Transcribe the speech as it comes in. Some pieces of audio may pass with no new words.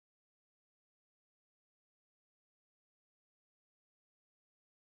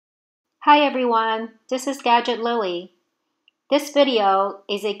Hi everyone, this is Gadget Lily. This video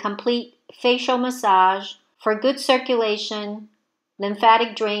is a complete facial massage for good circulation,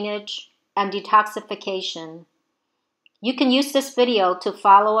 lymphatic drainage, and detoxification. You can use this video to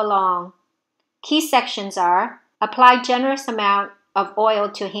follow along. Key sections are: apply generous amount of oil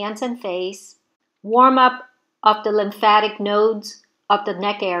to hands and face, warm up of the lymphatic nodes of the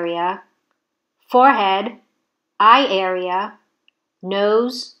neck area, forehead, eye area,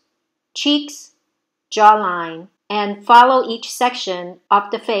 nose, cheeks, jawline, and follow each section of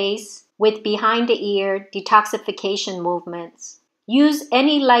the face with behind the ear detoxification movements. Use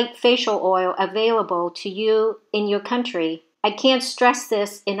any light facial oil available to you in your country. I can't stress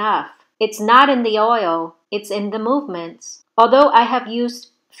this enough. It's not in the oil, it's in the movements. Although I have used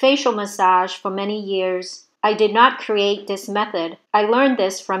facial massage for many years, I did not create this method. I learned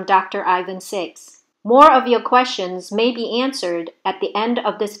this from Dr. Ivan Six. More of your questions may be answered at the end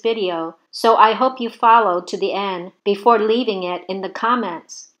of this video, so I hope you follow to the end before leaving it in the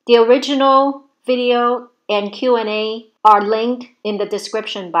comments. The original video and Q&A are linked in the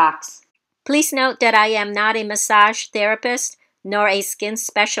description box. Please note that I am not a massage therapist nor a skin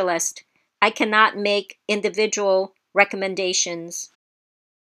specialist. I cannot make individual recommendations.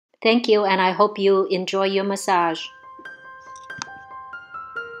 Thank you, and I hope you enjoy your massage.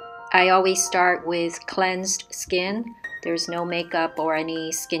 I always start with cleansed skin. There's no makeup or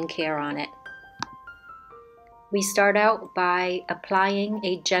any skincare on it. We start out by applying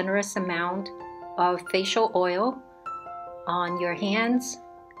a generous amount of facial oil on your hands,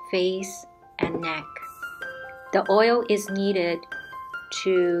 face, and neck. The oil is needed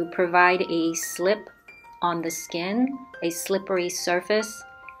to provide a slip on the skin, a slippery surface,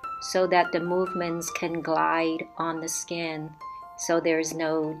 so that the movements can glide on the skin, so there's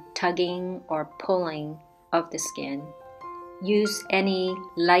no tugging or pulling of the skin. Use any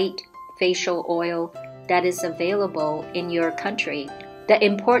light facial oil that is available in your country. The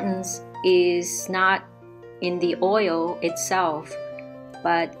importance is not in the oil itself,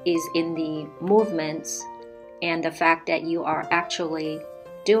 but is in the movements and the fact that you are actually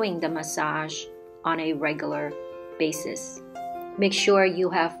doing the massage on a regular basis. Make sure you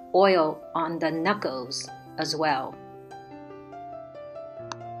have oil on the knuckles as well.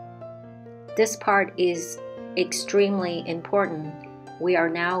 This part is extremely important. We are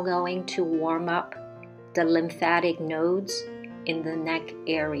now going to warm up the lymphatic nodes in the neck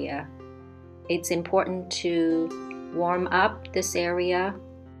area. It's important to warm up this area,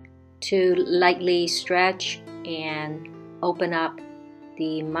 to lightly stretch and open up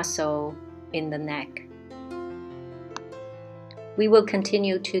the muscle in the neck. We will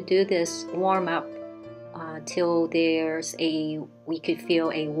continue to do this warm up till we could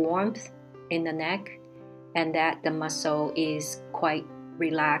feel a warmth in the neck and that the muscle is quite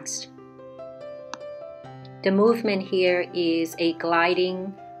relaxed. The movement here is a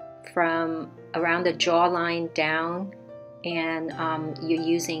gliding from around the jawline down, and you're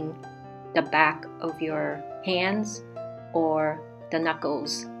using the back of your hands or the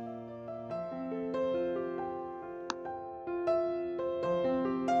knuckles.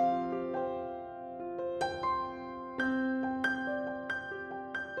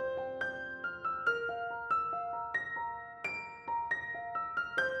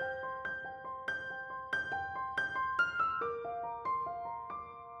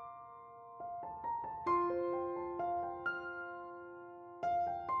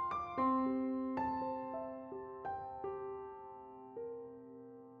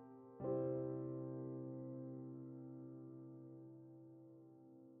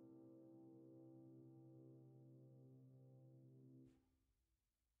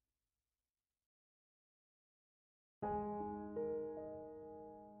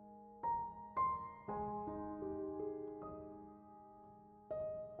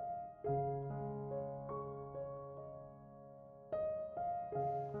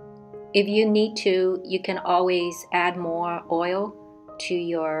 If you need to, you can always add more oil to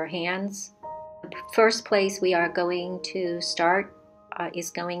your hands. The first place we are going to start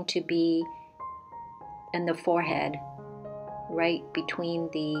is going to be in the forehead, right between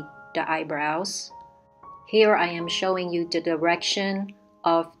the eyebrows. Here I am showing you the direction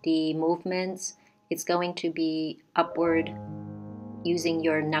of the movements. It's going to be upward using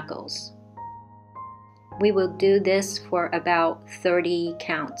your knuckles. We will do this for about 30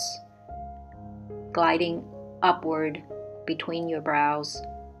 counts, gliding upward between your brows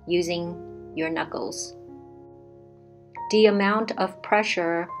using your knuckles. The amount of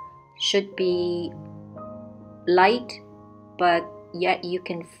pressure should be light, but yet you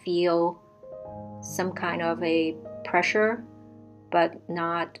can feel some kind of a pressure but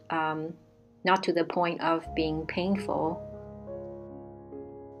not to the point of being painful.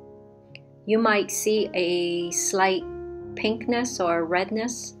 You might see a slight pinkness or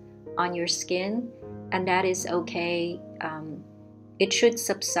redness on your skin, and that is okay. It should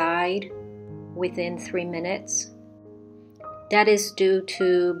subside within 3 minutes. That is due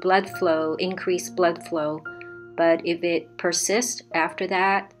to blood flow, increased blood flow. But if it persists after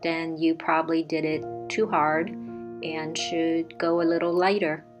that, then you probably did it too hard and should go a little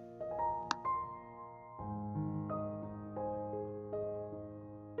lighter.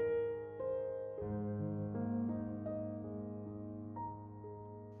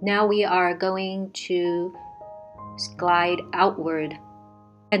 Now we are going to glide outward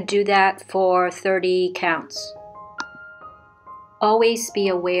and do that for 30 counts. Always be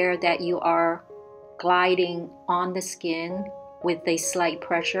aware that you are gliding on the skin with a slight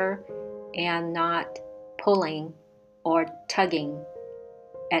pressure and not pulling or tugging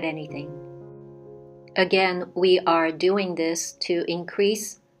at anything. Again, we are doing this to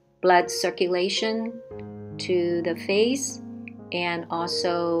increase blood circulation to the face and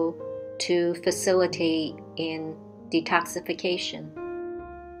also to facilitate in detoxification.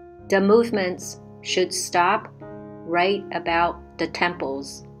 The movements should stop right about the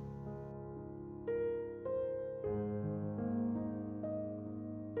temples.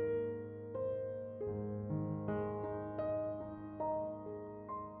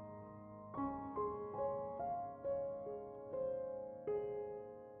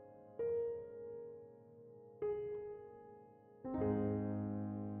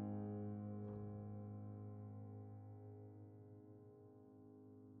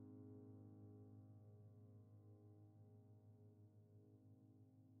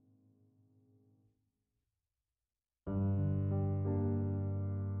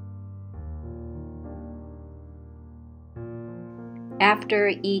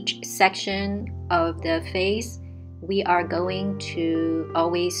 After each section of the face, we are going to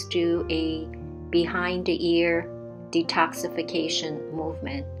always do a behind the ear detoxification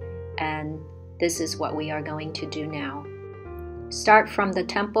movement, and this is what we are going to do now. Start from the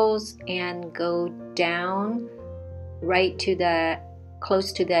temples and go down right to the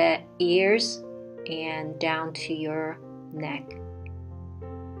close to the ears and down to your neck.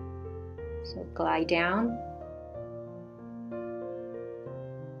 So glide down.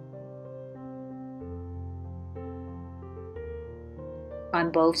 On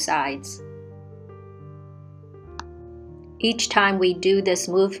both sides. Each time we do this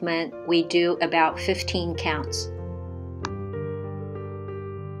movement, we do about 15 counts.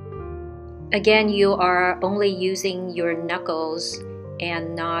 Again, you are only using your knuckles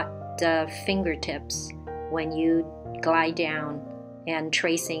and not the fingertips when you glide down and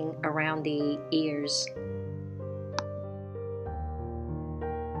tracing around the ears.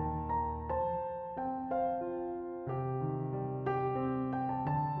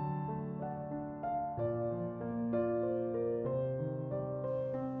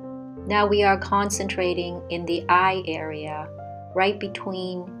 Now we are concentrating in the eye area, right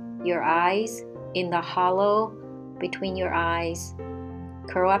between your eyes, in the hollow between your eyes.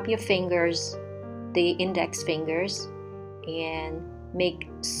 Curl up your fingers, the index fingers, and make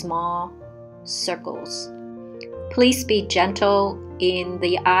small circles. Please be gentle in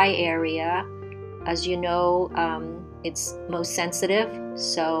the eye area. As you know, it's most sensitive,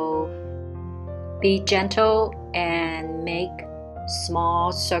 so be gentle and make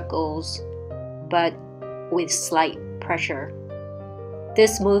small circles, but with slight pressure.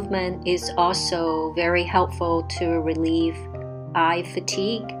 This movement is also very helpful to relieve eye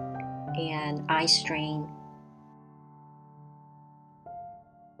fatigue and eye strain.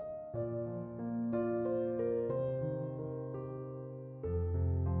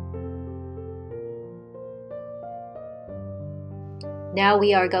 Now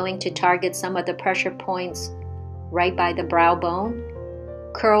we are going to target some of the pressure points right by the brow bone.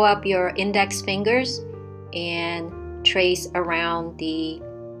 Curl up your index fingers and trace around the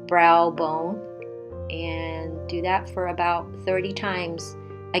brow bone, and do that for about 30 times.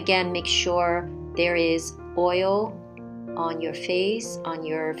 Again, make sure there is oil on your face, on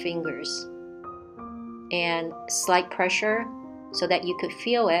your fingers, and slight pressure so that you could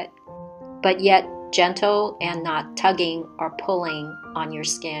feel it, but yet gentle and not tugging or pulling on your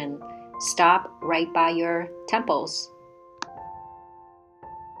skin. Stop right by your temples.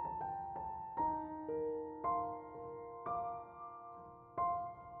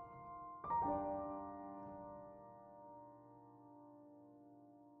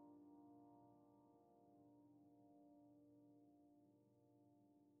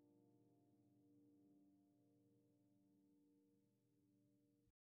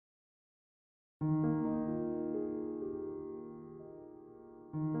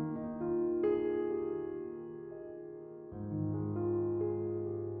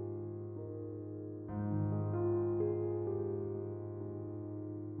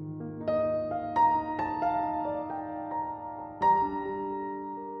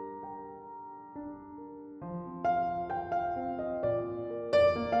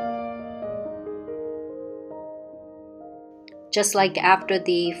 Just like after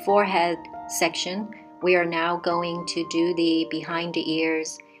the forehead section, we are now going to do the behind the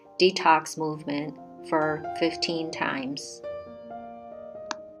ears detox movement for 15 times.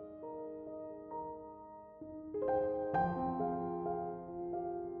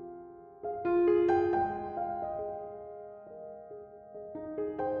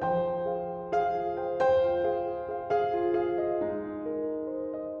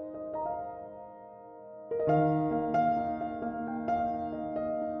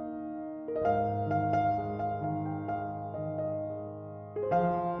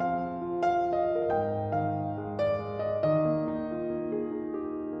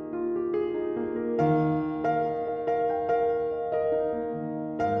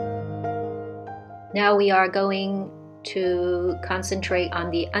 Now we are going to concentrate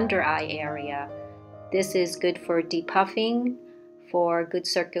on the under eye area. This is good for depuffing, for good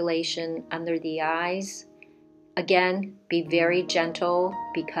circulation under the eyes. Again, be very gentle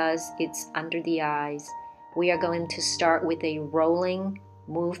because it's under the eyes. We are going to start with a rolling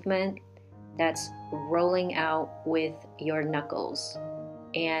movement that's rolling out with your knuckles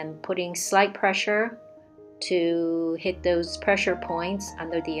and putting slight pressure to hit those pressure points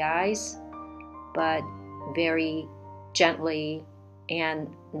under the eyes, but very gently and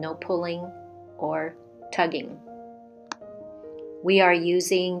no pulling or tugging. We are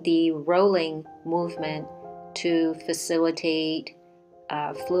using the rolling movement to facilitate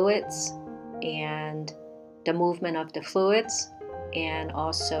fluids and the movement of the fluids, and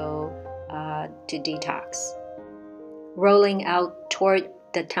also to detox. Rolling out toward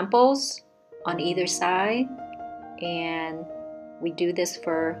the temples on either side, and we do this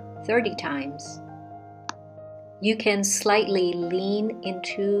for 30 times. You can slightly lean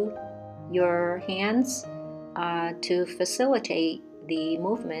into your hands to facilitate the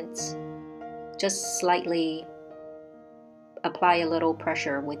movements. Just slightly apply a little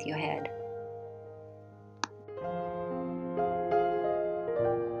pressure with your head.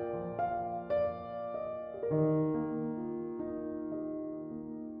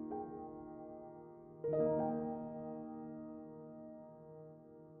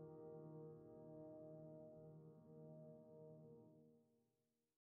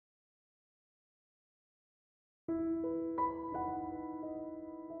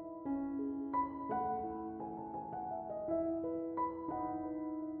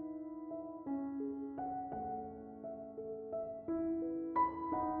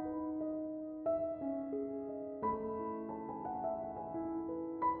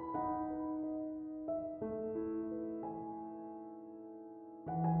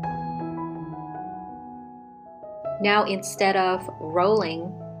 Now, instead of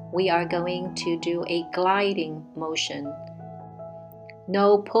rolling, we are going to do a gliding motion.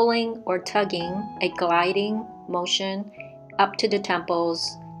 No pulling or tugging, a gliding motion up to the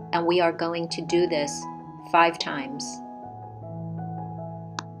temples, and we are going to do this 5 times.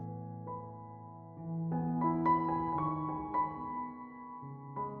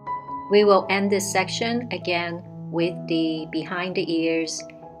 We will end this section again with the behind the ears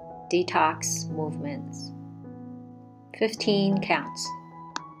detox movements. 15 counts.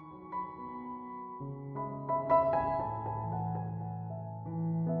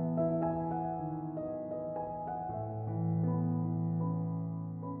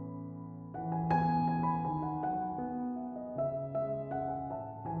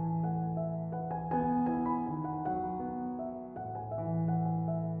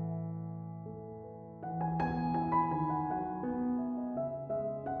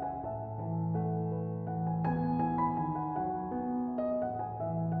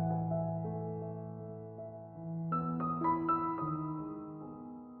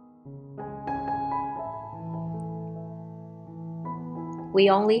 We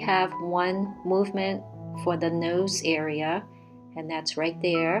only have one movement for the nose area, and that's right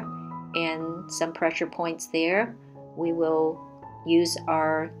there, and some pressure points there. We will use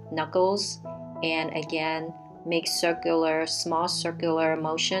our knuckles and again make small circular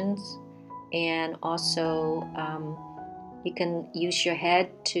motions, and also you can use your head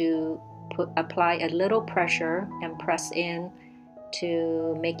to apply a little pressure and press in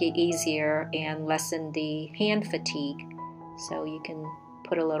to make it easier and lessen the hand fatigue. So you can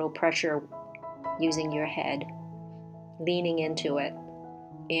put a little pressure using your head, leaning into it.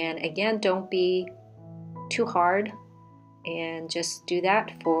 And again, don't be too hard, and just do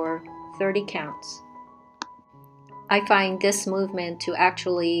that for 30 counts. I find this movement to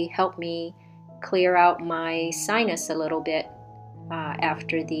actually help me clear out my sinus a little bit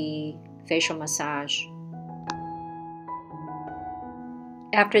after the facial massage.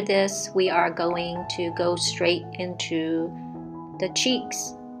 After this, we are going to go straight into the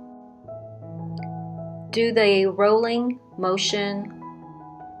cheeks. Do the rolling motion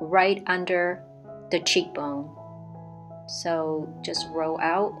right under the cheekbone. So just roll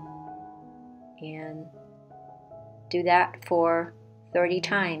out and do that for 30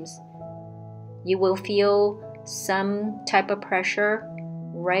 times. You will feel some type of pressure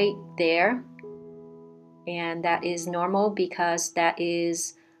right there, and that is normal because that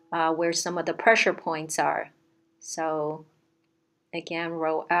is where some of the pressure points are. So again,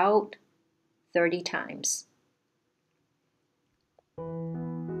 roll out 30 times.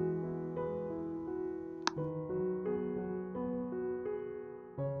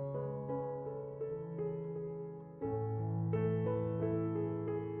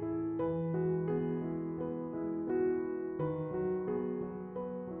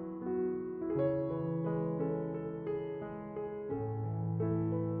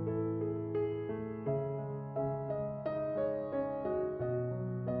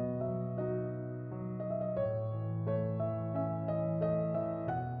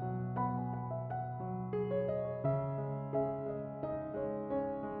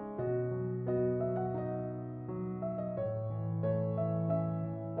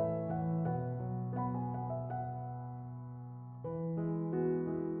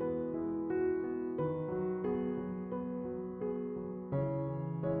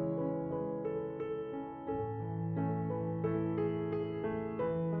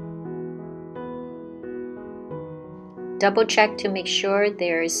 Double check to make sure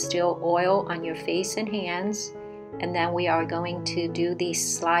there is still oil on your face and hands, and then we are going to do the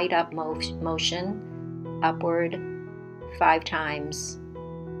slide up motion upward 5 times,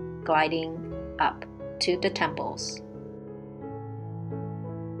 gliding up to the temples.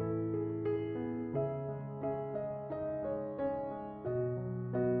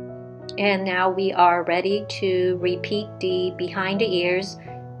 And now we are ready to repeat the behind the ears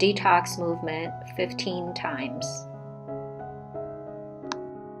detox movement 15 times.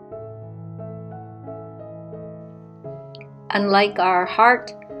 Unlike our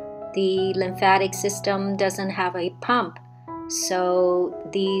heart, the lymphatic system doesn't have a pump, so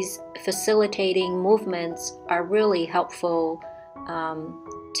these facilitating movements are really helpful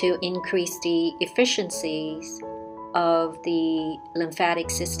to increase the efficiencies of the lymphatic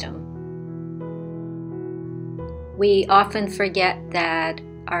system. We often forget that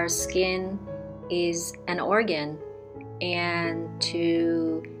our skin is an organ, and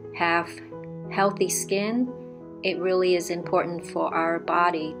to have healthy skin, it really is important for our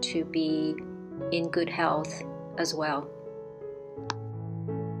body to be in good health as well.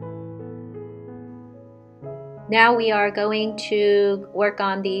 Now we are going to work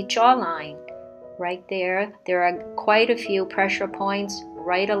on the jawline. Right there, there are quite a few pressure points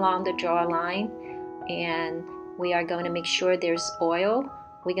right along the jawline, and we are going to make sure there's oil.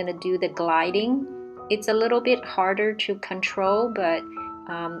 We're going to do the gliding. It's a little bit harder to control, but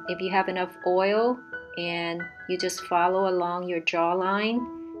if you have enough oil and you just follow along your jawline,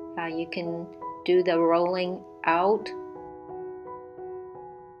 you can do the rolling out.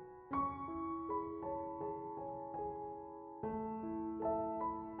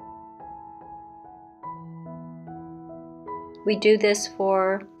 We do this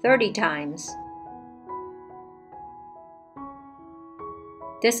for 30 times.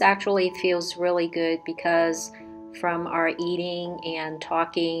 This actually feels really good because from our eating and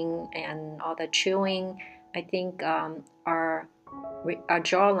talking and all the chewing, I think our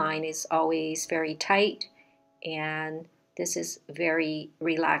jawline is always very tight, and this is very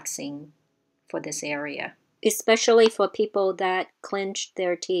relaxing for this area, especially for people that clench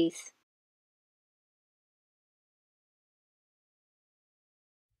their teeth.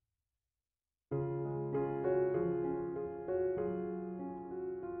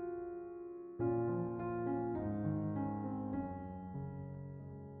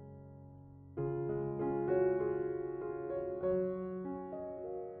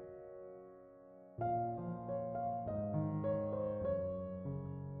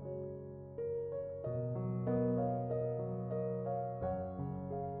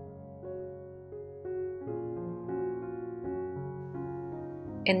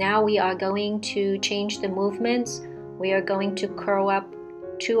 And now we are going to change the movements. We are going to curl up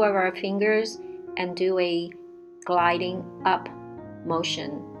 2 of our fingers and do a gliding up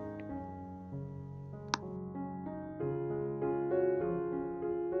motion.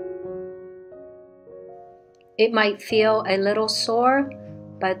 It might feel a little sore,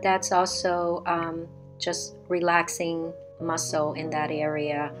 but that's also just relaxing muscle in that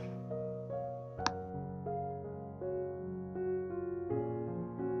area.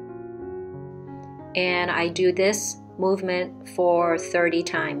 And I do this movement for 30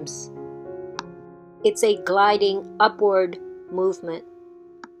 times. It's a gliding upward movement.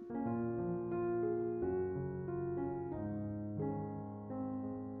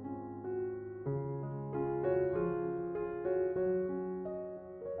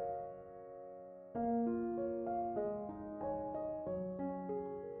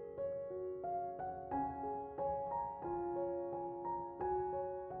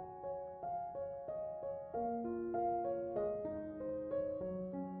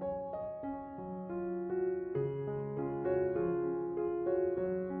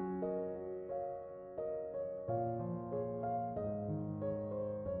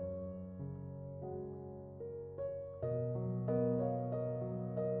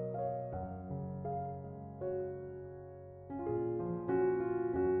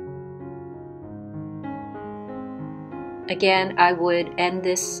 Again, I would end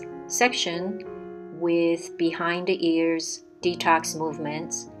this section with behind the ears detox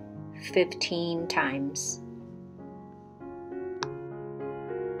movements 15 times.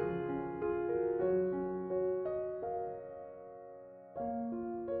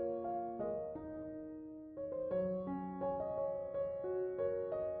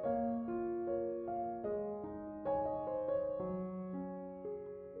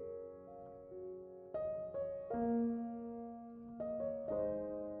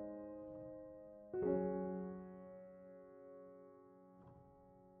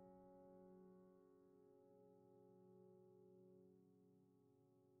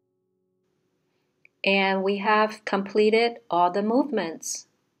 And we have completed all the movements.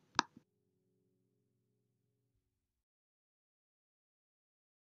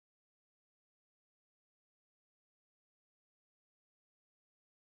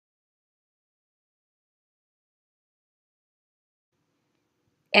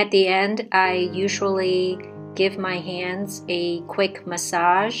 At the end, I usually give my hands a quick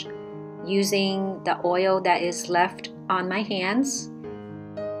massage using the oil that is left on my hands.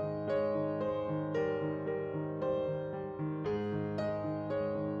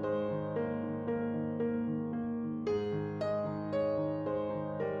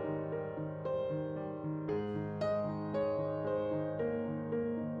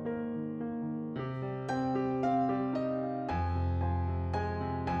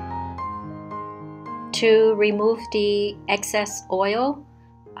 To remove the excess oil,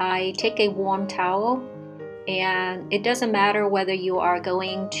 I take a warm towel, and it doesn't matter whether you are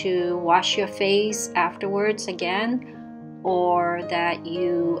going to wash your face afterwards again or that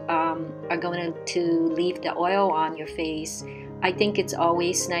you are going to leave the oil on your face. I think it's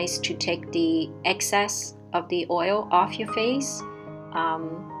always nice to take the excess of the oil off your face,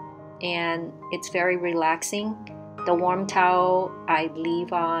 and it's very relaxing. The warm towel I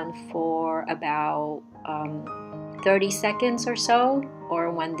leave on for about 30 seconds or so, or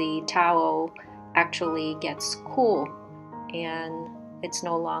when the towel actually gets cool and it's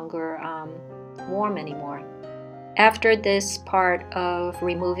no longer warm anymore. After this part of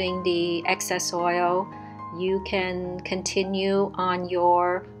removing the excess oil, you can continue on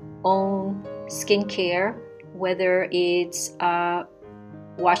your own skincare, whether it's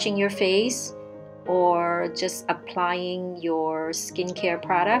washing your face or just applying your skincare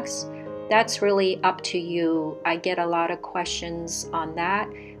products. That's really up to you. I get a lot of questions on that,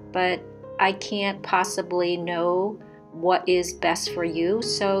 but I can't possibly know what is best for you,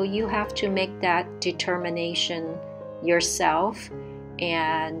 so you have to make that determination yourself.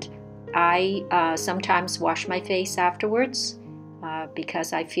 And I sometimes wash my face afterwards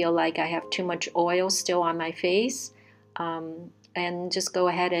because I feel like I have too much oil still on my face, and just go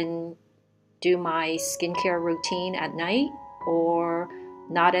ahead and do my skincare routine at night or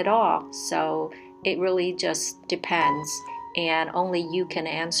not at all. So it really just depends, and only you can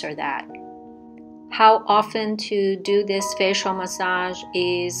answer that. How often to do this facial massage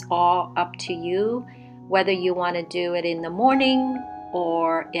is all up to you, whether you want to do it in the morning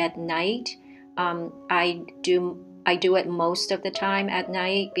or at night. I do it most of the time at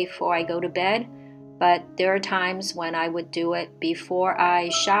night before I go to bed, but there are times when I would do it before I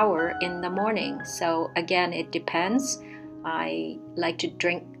shower in the morning. So again, it depends. I like to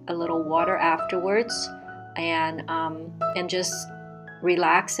drink a little water afterwards and just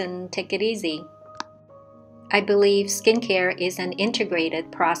relax and take it easy. I believe skincare is an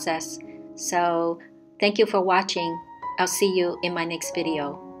integrated process. So thank you for watching. I'll see you in my next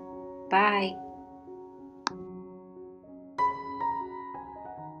video. Bye.